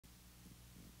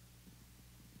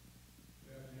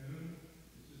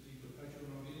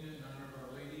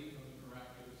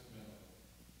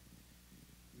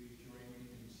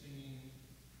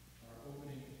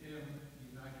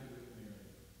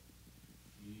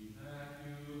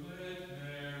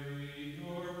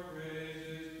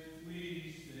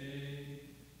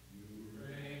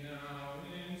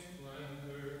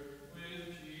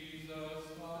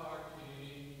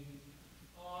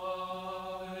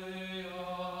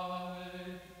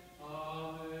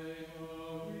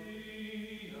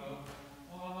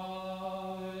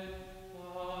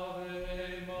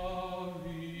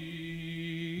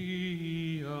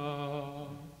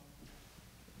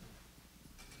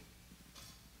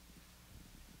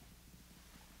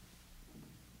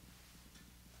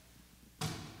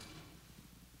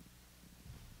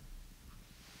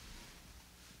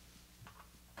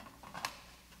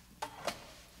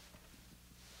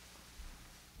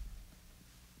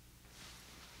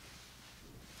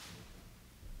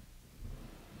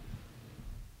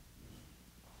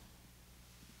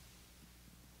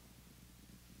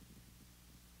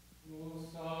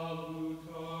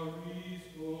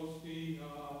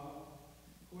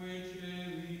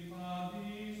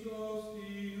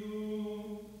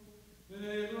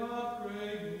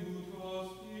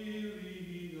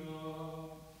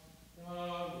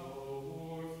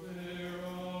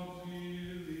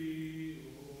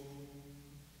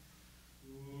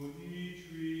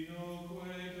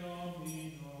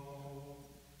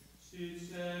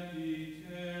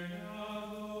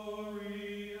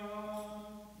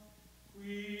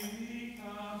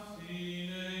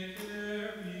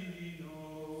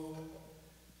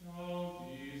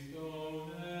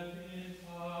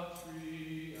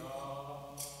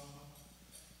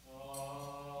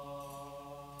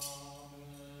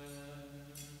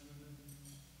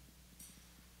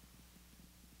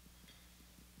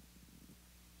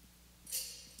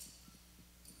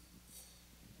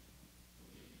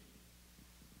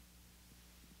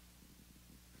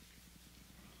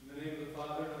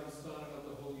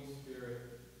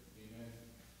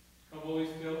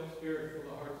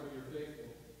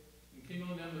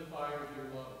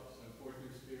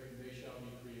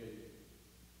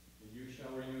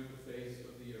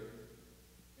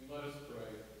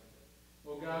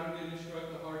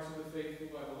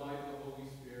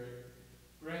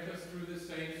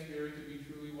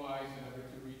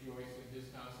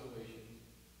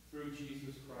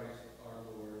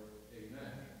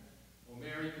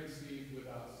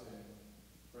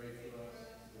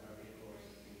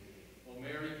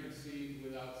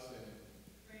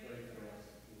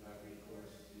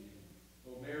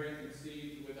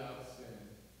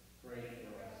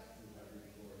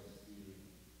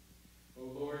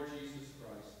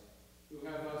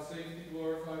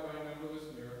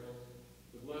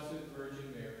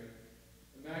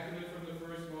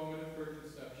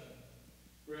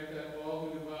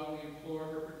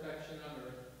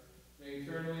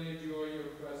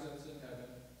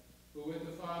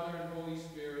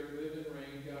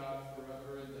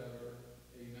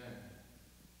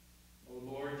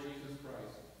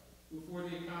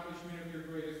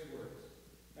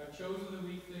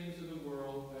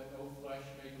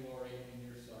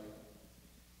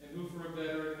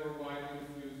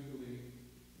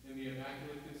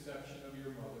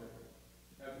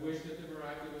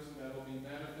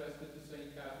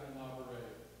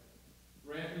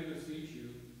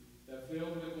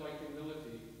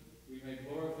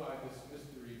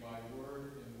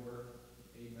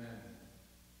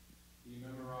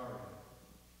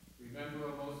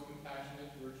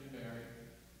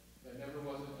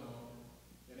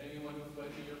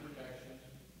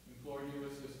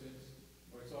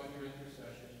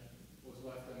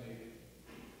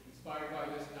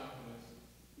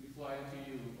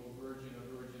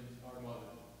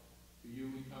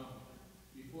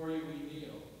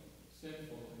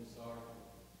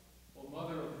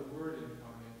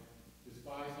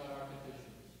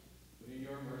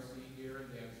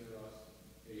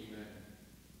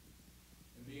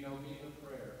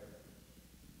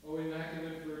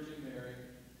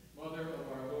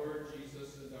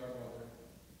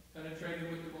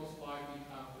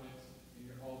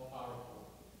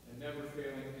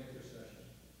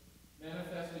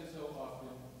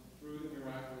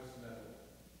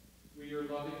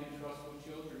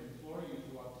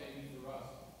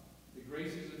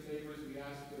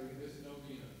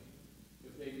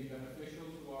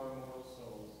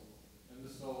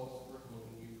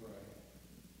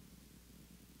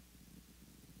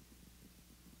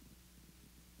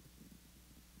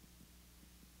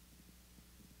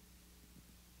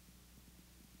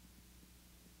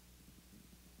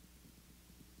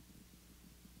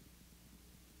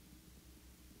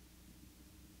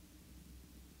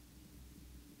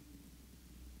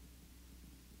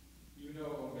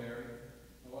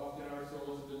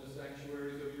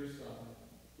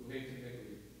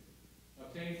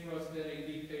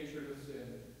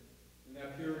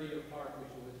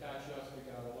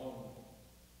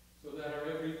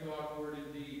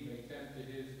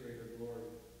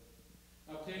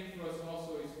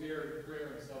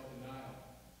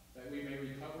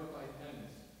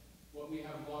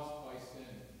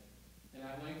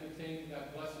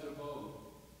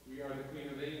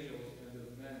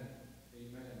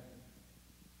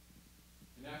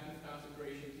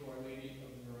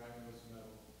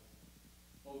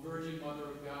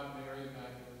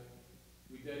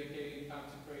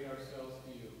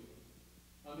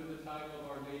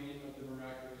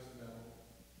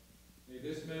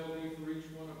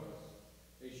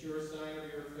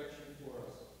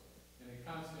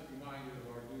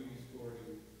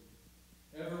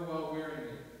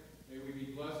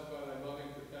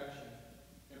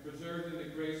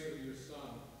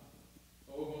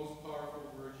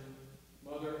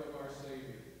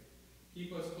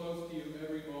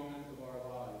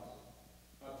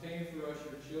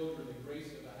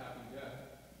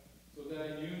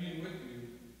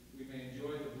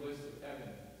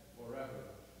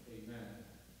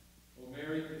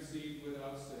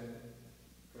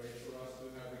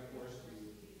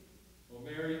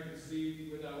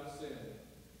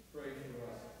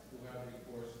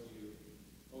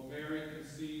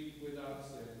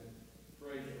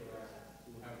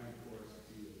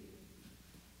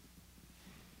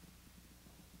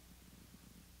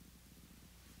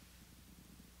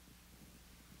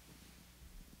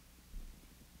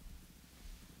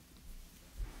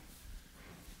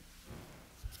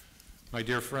My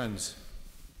dear friends,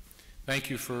 thank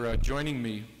you for joining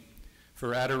me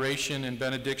for adoration and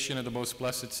benediction of the Most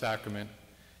Blessed Sacrament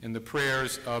in the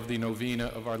prayers of the Novena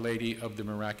of Our Lady of the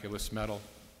Miraculous Medal.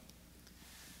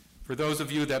 For those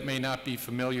of you that may not be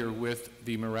familiar with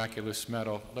the Miraculous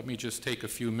Medal, let me just take a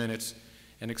few minutes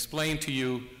and explain to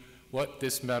you what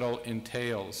this medal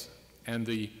entails and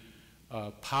the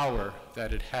power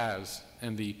that it has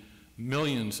and the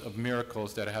millions of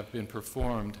miracles that have been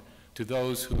performed to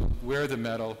those who wear the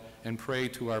medal and pray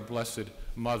to our Blessed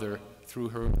Mother through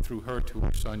her to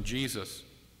her Son Jesus.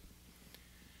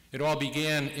 It all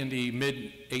began in the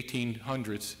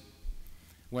mid-1800s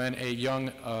when a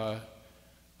young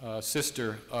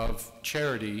sister of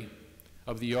charity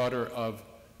of the Order of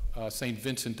St.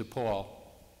 Vincent de Paul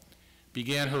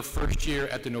began her first year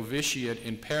at the novitiate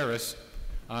in Paris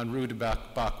on Rue de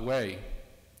Bac Way.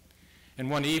 And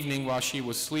one evening while she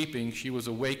was sleeping, she was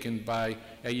awakened by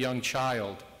a young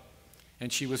child.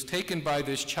 And she was taken by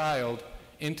this child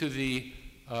into the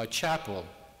chapel.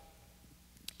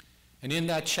 And in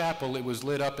that chapel, it was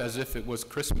lit up as if it was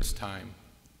Christmas time.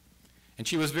 And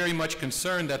she was very much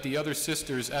concerned that the other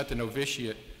sisters at the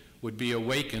novitiate would be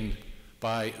awakened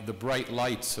by the bright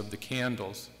lights of the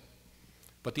candles.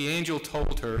 But the angel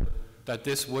told her that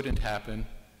this wouldn't happen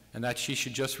and that she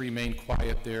should just remain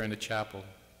quiet there in the chapel.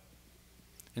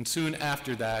 And soon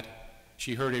after that,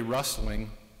 she heard a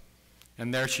rustling,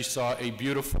 and there she saw a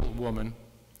beautiful woman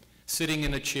sitting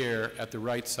in a chair at the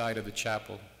right side of the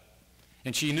chapel.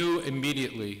 And she knew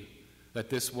immediately that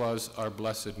this was our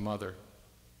Blessed Mother.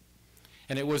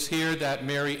 And it was here that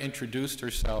Mary introduced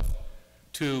herself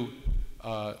to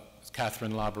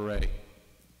Catherine Labouré.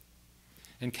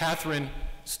 And Catherine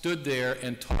stood there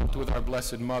and talked with our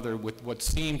Blessed Mother with what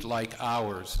seemed like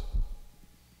hours.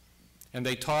 And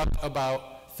they talked about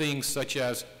things such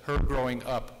as her growing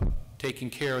up, taking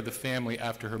care of the family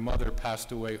after her mother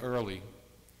passed away early.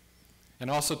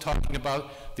 And also talking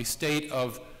about the state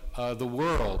of the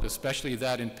world, especially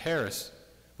that in Paris,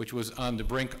 which was on the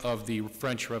brink of the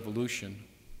French Revolution.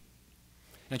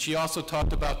 And she also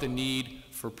talked about the need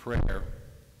for prayer.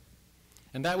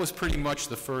 And that was pretty much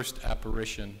the first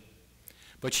apparition.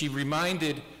 But she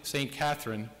reminded St.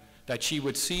 Catherine that she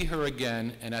would see her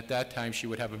again, and at that time she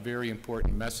would have a very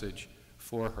important message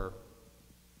for her.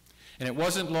 And it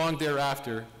wasn't long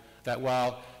thereafter that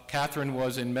while Catherine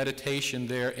was in meditation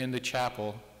there in the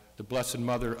chapel, the Blessed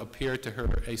Mother appeared to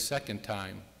her a second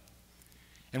time.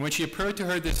 And when she appeared to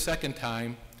her this second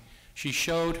time, she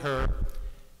showed her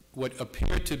what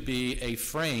appeared to be a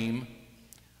frame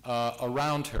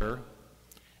around her,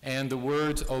 and the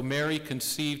words, "O Mary,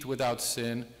 conceived without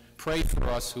sin, pray for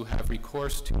us who have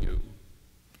recourse to you."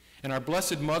 And our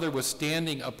Blessed Mother was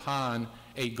standing upon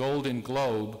a golden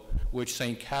globe, which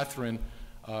St. Catherine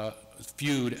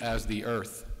viewed as the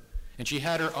earth. And she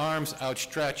had her arms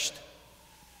outstretched,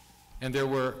 and there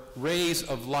were rays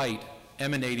of light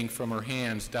emanating from her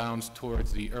hands down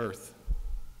towards the earth.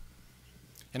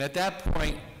 And at that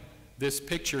point, this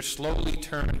picture slowly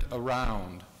turned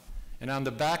around, and on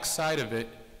the back side of it,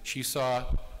 she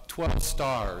saw 12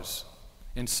 stars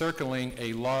encircling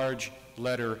a large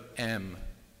letter M.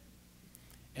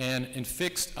 And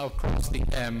fixed across the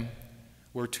M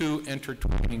were two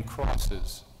intertwining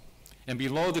crosses. And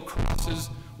below the crosses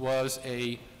was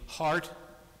a heart,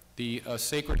 the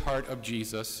Sacred Heart of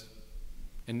Jesus,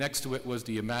 and next to it was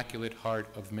the Immaculate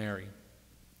Heart of Mary.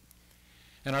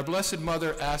 And our Blessed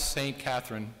Mother asked St.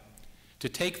 Catherine to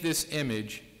take this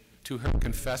image to her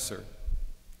confessor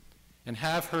and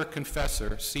have her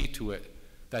confessor see to it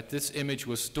that this image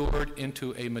was stored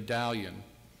into a medallion,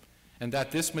 and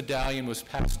that this medallion was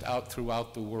passed out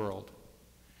throughout the world.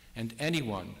 And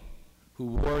anyone who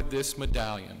wore this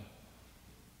medallion,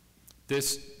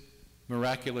 this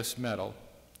miraculous medal,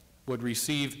 would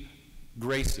receive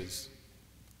graces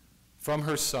from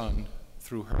her Son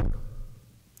through her.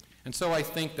 And so I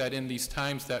think that in these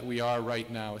times that we are right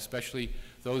now, especially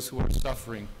those who are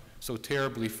suffering so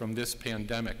terribly from this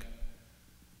pandemic,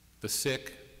 the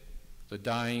sick, the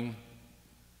dying,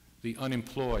 the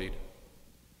unemployed,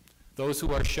 those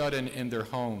who are shut in their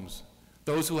homes,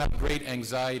 those who have great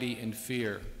anxiety and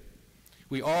fear.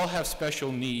 We all have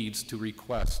special needs to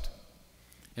request,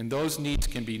 and those needs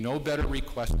can be no better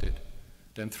requested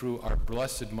than through our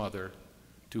Blessed Mother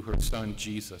to her Son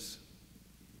Jesus.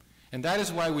 And that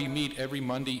is why we meet every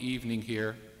Monday evening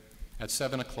here at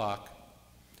 7 o'clock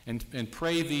and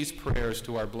pray these prayers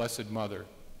to our Blessed Mother.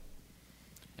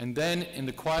 And then in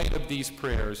the quiet of these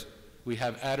prayers, we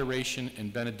have adoration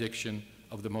and benediction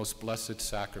of the Most Blessed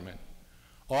Sacrament,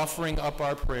 offering up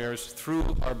our prayers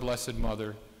through our Blessed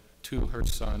Mother to her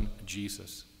Son,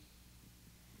 Jesus.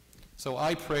 So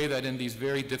I pray that in these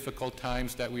very difficult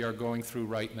times that we are going through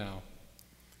right now,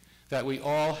 that we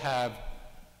all have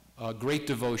a great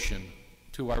devotion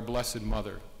to our Blessed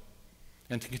Mother,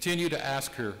 and to continue to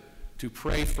ask her to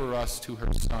pray for us to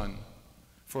her Son,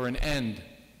 for an end,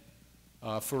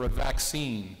 for a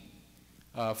vaccine,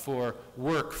 for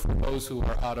work for those who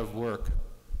are out of work,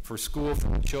 for school for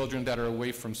the children that are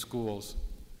away from schools,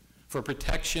 for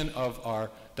protection of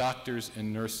our doctors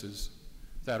and nurses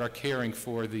that are caring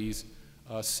for these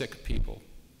sick people.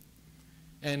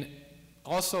 And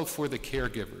also for the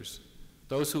caregivers,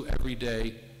 those who every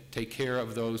day take care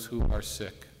of those who are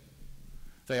sick.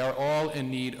 They are all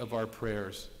in need of our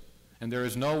prayers, and there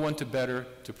is no one better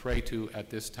to pray to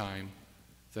at this time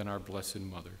than our Blessed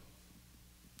Mother.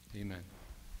 Amen.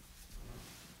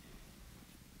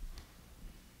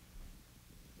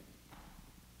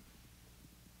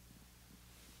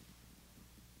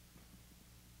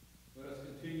 Let us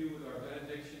continue with our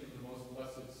benediction of the Most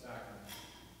Blessed Sacrament.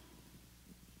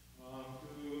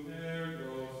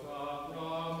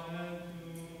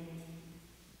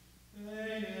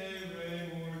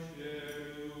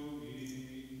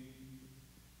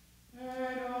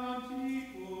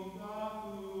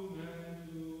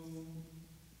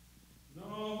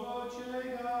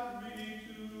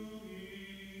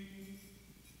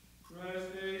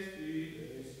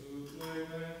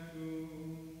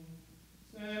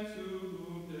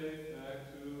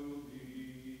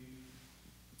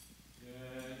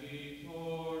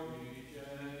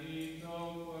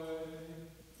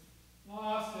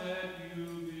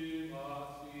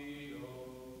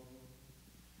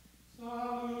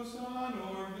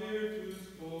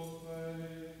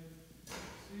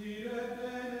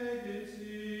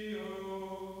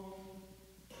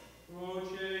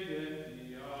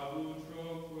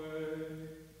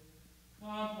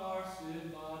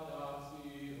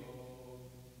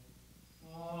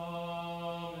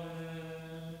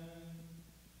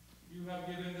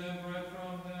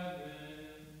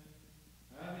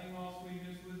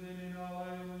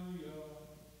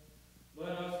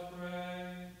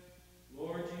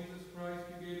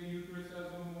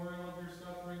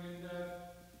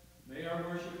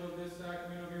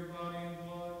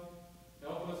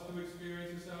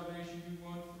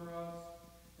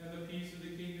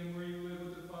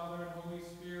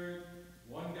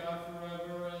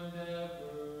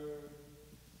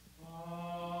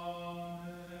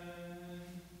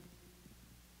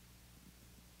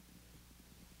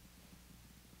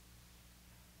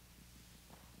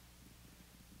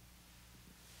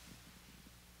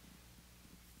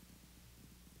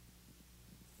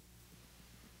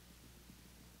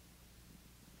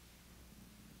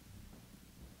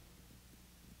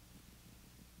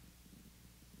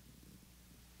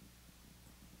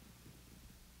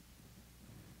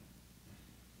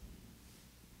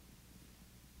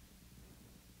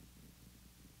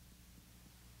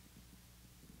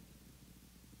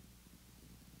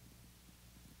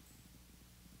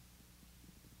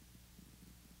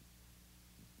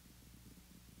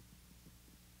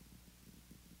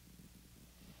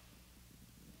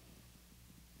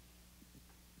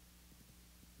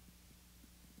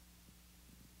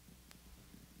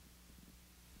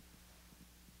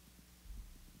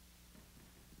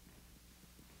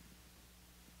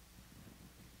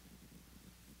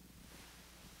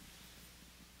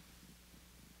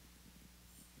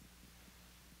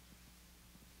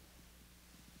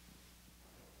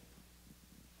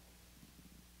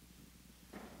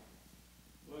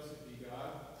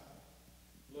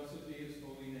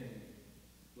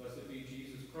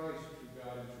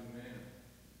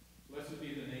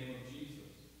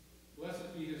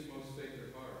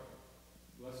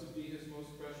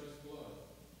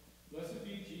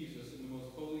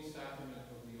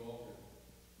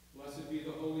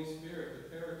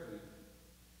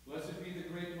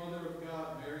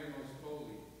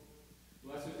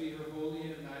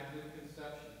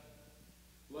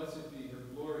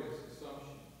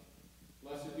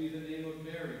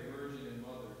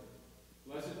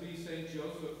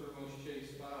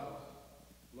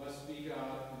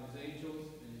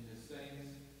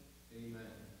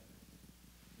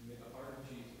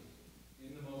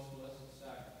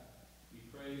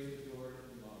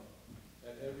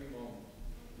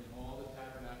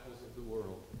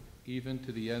 Even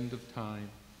to the end of time.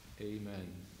 Amen.